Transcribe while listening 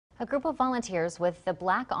A group of volunteers with the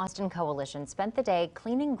Black Austin Coalition spent the day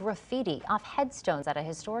cleaning graffiti off headstones at a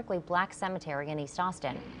historically black cemetery in East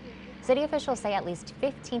Austin. City officials say at least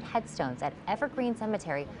 15 headstones at Evergreen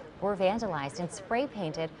Cemetery were vandalized and spray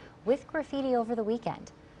painted with graffiti over the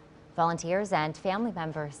weekend. Volunteers and family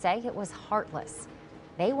members say it was heartless.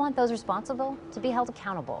 They want those responsible to be held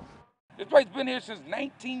accountable. This place has been here since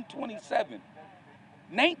 1927.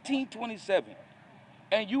 1927.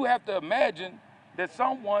 And you have to imagine that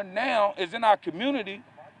someone now is in our community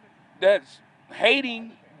that's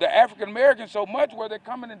hating the African Americans so much where they're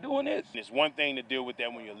coming and doing this. It's one thing to deal with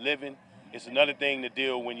that when you're living. It's another thing to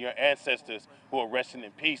deal when your ancestors who are resting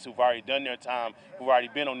in peace, who've already done their time, who've already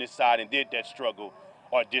been on this side and did that struggle,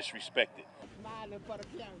 are disrespected.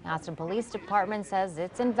 Austin Police Department says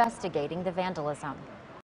it's investigating the vandalism.